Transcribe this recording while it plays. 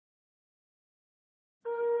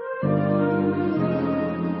I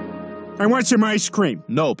want some ice cream.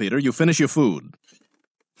 No, Peter, you finish your food.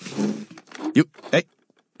 You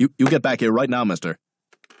get back here right now, mister.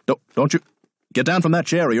 Don't you... Get down from that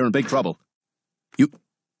chair or you're in big trouble. You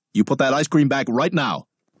put that ice cream back right now.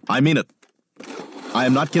 I mean it. I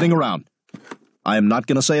am not kidding around. I am not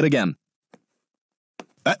going to say it again.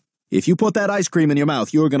 If you put that ice cream in your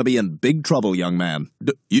mouth, you're going to be in big trouble, young man.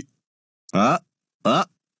 I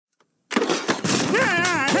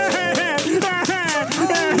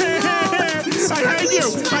hate you!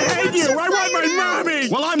 I hate you! I want my mommy!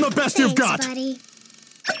 Well, I'm the best you've got! Buddy.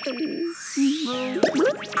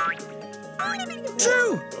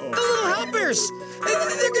 True! The little helpers!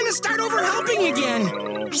 They're gonna start over helping again!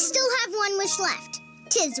 I still have one wish left.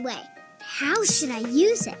 Tis way. How should I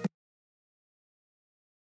use it?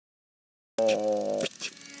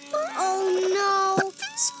 Oh no!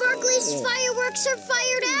 Sparkly's fireworks are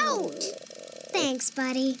fired out! Thanks,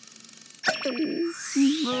 buddy.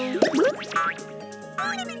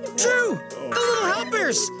 True! The little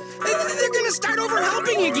helpers! They're gonna start over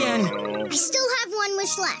helping again! I still have one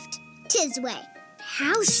wish left. Tis way.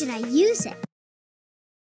 How should I use it?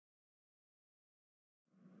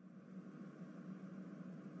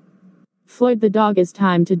 Floyd the dog, is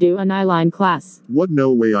time to do an eyeline class. What?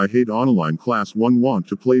 No way, I hate online class. Want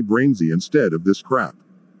to play Brainsy instead of this crap.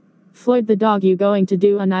 Floyd the dog, you going to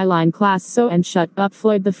do an eyeline class, so and shut up,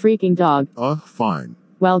 Floyd the freaking dog. Fine.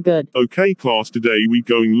 Well, good. Okay class, today we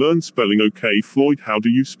going learn spelling. Okay Floyd, how do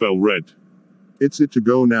you spell red? It's it to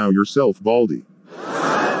go now yourself, Baldy.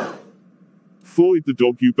 Floyd the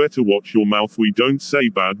dog, you better watch your mouth. We don't say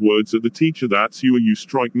bad words at the teacher. That's you, or you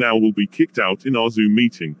strike now will be kicked out in our Zoom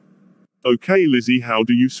meeting. Okay Lizzie, how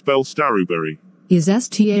do you spell starrowberry? Is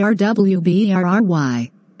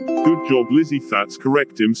STARWBERRY. Good job Lizzie, that's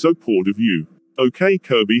correct. I'm so proud of you. Okay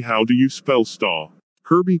Kirby, how do you spell star?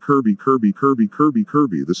 Kirby,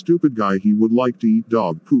 the stupid guy. He would like to eat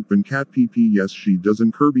dog poop and cat pee pee. Yes, she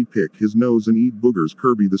doesn't. Kirby, pick his nose and eat boogers.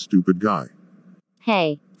 Kirby, the stupid guy.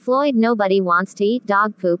 Hey, Floyd, nobody wants to eat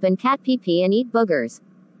dog poop and cat pee pee and eat boogers.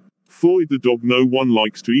 Floyd the dog, no one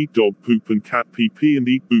likes to eat dog poop and cat pee pee and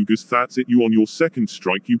eat boogers. That's it, you on your second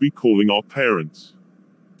strike. You be calling our parents.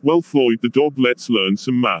 Well Floyd the dog, let's learn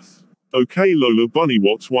some math. Okay Lola Bunny,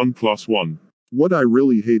 what's 1 + 1? What? I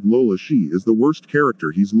really hate Lola. She is the worst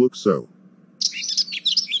character. He's look so.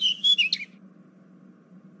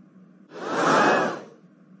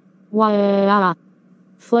 Wah.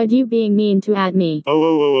 Floyd, you being mean to at me.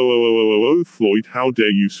 Oh, Floyd, how dare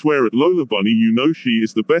you swear at Lola Bunny? You know she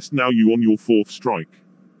is the best. Now you on your 4th strike.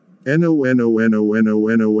 No.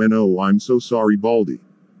 I'm so sorry, Baldy.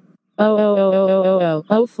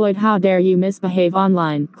 Oh, Floyd, how dare you misbehave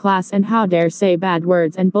online class, and how dare say bad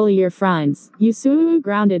words and bully your friends. You so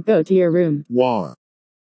grounded, go to your room. Wah.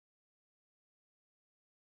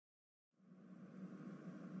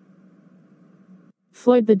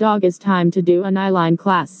 Floyd the dog, is time to do an eyeline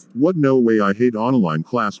class. What? No way, I hate online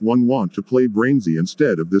class. Want to play Brainsy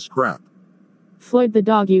instead of this crap. Floyd the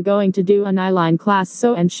dog, you going to do an eyeline class,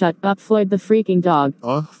 so and shut up, Floyd the freaking dog.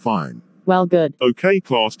 Fine. Well, good. Okay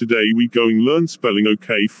class, today we going learn spelling.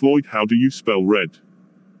 Okay Floyd, how do you spell red?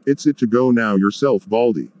 It's it to go now yourself,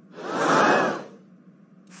 Baldy.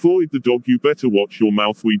 Floyd the dog, you better watch your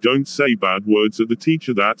mouth. We don't say bad words at the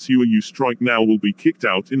teacher. That's you, or you strike now will be kicked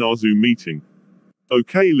out in our Zoom meeting.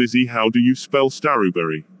 Okay Lizzie, how do you spell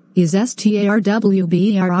starrowberry? Is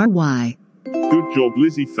STARWBERRY. Good job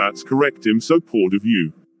Lizzie, that's correct. I'm so proud of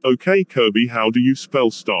you. Okay Kirby, how do you spell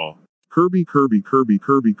star? Kirby,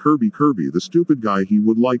 the stupid guy. He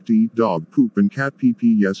would like to eat dog poop and cat pee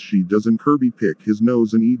pee. Yes, she doesn't. Kirby, pick his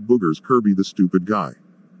nose and eat boogers. Kirby, the stupid guy.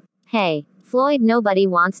 Hey, Floyd, nobody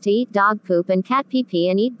wants to eat dog poop and cat pee pee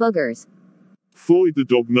and eat boogers. Floyd the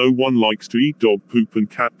dog, no one likes to eat dog poop and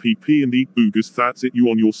cat pee pee and eat boogers. That's it, you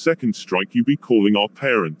on your second strike. You be calling our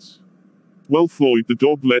parents. Well Floyd the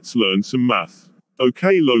dog, let's learn some math.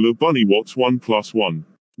 Okay Lola Bunny, what's 1 + 1?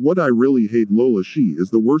 What? I really hate Lola. She is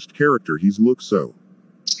the worst character. He's look so.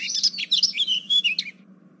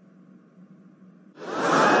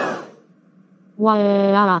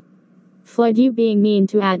 Wah. Floyd, you being mean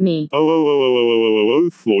to at me. Oh,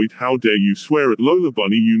 Floyd, how dare you swear at Lola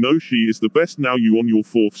Bunny? You know she is the best. Now you on your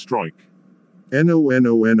 4th strike. No.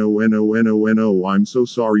 I'm so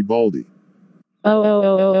sorry, Baldy.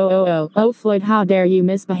 Oh, Floyd, how dare you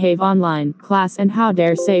misbehave online class, and how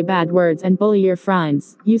dare say bad words and bully your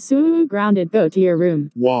friends. You so grounded, go to your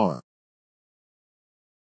room. Wah.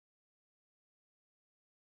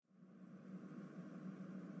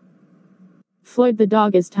 Floyd the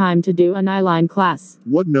dog, is time to do an eyeline class.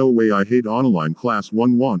 What? No way, I hate online class.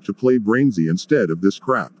 Want to play Brainsy instead of this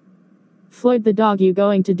crap. Floyd the dog, you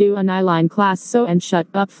going to do an eyeline class, so and shut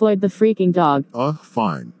up Floyd the freaking dog.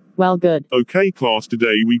 Fine. Well, good. Okay class,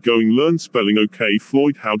 today we going learn spelling. Okay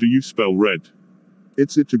Floyd, how do you spell red?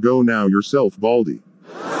 It's it to go now yourself, Baldy.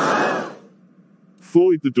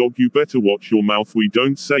 Floyd the dog, you better watch your mouth. We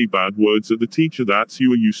don't say bad words at the teacher. That's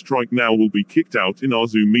you, or you strike now will be kicked out in our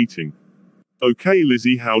Zoom meeting. Okay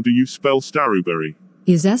Lizzie, how do you spell starrowberry?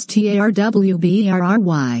 Is STARWBERRY.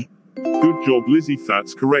 Good job Lizzie,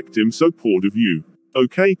 that's correct. I'm so proud of you.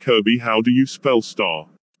 Okay Kirby, how do you spell star?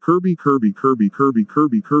 Kirby,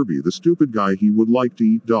 the stupid guy. He would like to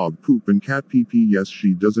eat dog poop and cat pee pee. Yes,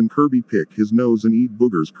 she doesn't. Kirby, pick his nose and eat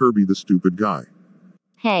boogers. Kirby, the stupid guy.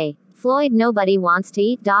 Hey, Floyd, nobody wants to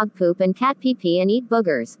eat dog poop and cat pee pee and eat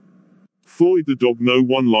boogers. Floyd the dog, no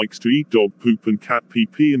one likes to eat dog poop and cat pee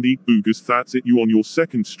pee and eat boogers. That's it, you on your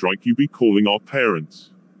second strike, you be calling our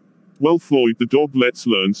parents. Well Floyd the dog, let's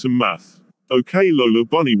learn some math. Okay Lola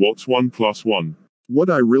Bunny, what's 1 + 1? What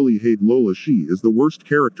I really hate Lola, she is the worst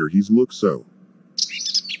character. He's look so.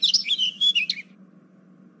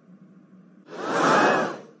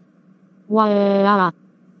 Wow.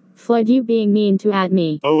 Floyd, you being mean to at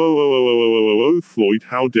me. Oh, Floyd,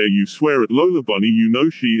 how dare you swear at Lola Bunny? You know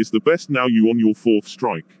she is the best. Now you on your 4th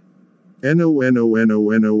strike. No,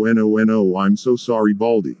 I'm so sorry,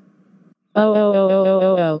 Baldy.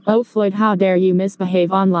 Oh, Floyd, how dare you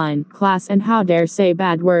misbehave online, class, and how dare say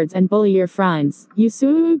bad words and bully your friends.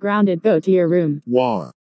 You grounded, go to your room.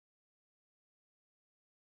 Wah.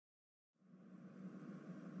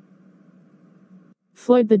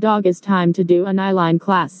 Floyd the dog, is time to do an eyeline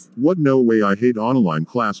class. What? No way, I hate online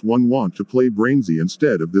class. One want to play Brainsy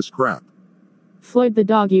instead of this crap. Floyd the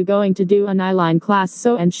dog, you going to do an eyeline class,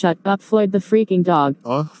 so and shut up Floyd the freaking dog.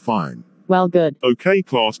 Fine. Well, good. Okay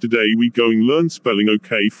class, today we going learn spelling.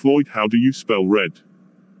 Okay Floyd, how do you spell red?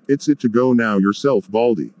 It's it to go now yourself,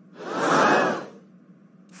 Baldy.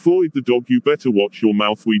 Floyd the dog, you better watch your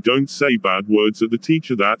mouth. We don't say bad words at the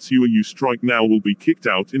teacher. That's you, or you strike now will be kicked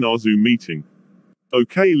out in our Zoom meeting.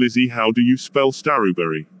 Okay Lizzie, how do you spell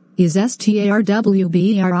starrowberry? Is STARWBERRY.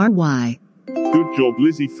 Good job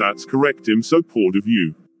Lizzie, that's correct. I'm so proud of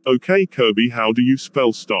you. Okay Kirby, how do you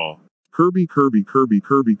spell star? Kirby,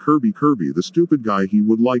 the stupid guy. He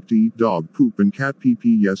would like to eat dog poop and cat pee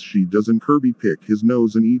pee. Yes, she doesn't. Kirby, pick his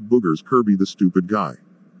nose and eat boogers. Kirby, the stupid guy.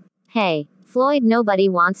 Hey, Floyd, nobody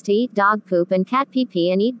wants to eat dog poop and cat pee pee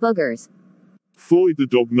and eat boogers. Floyd the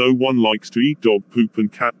dog, no one likes to eat dog poop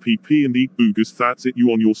and cat pee pee and eat boogers. That's it,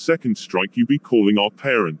 you on your second strike, you be calling our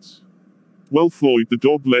parents. Well Floyd the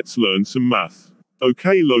dog, let's learn some math.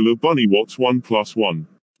 Okay Lola Bunny, what's 1 + 1?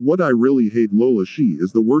 What? I really hate Lola, she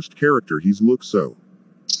is the worst character. He's look so.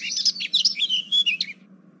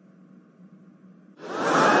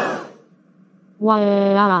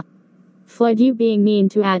 Wow. Floyd, you being mean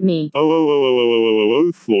to at me.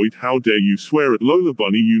 Oh, Floyd, how dare you swear at Lola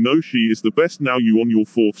Bunny? You know she is the best. Now you on your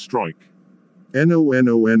 4th strike. No,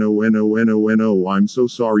 I'm so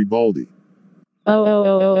sorry, Baldy.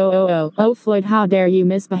 Oh, Floyd, how dare you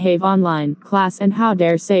misbehave online, class, and how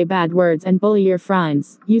dare say bad words and bully your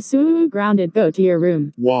friends. You grounded, go to your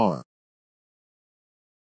room. Wah.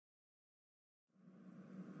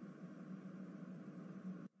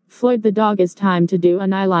 Floyd the dog, is time to do an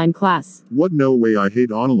eyeline class. What? No way, I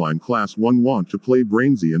hate online class. One want to play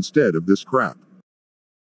Brainsy instead of this crap.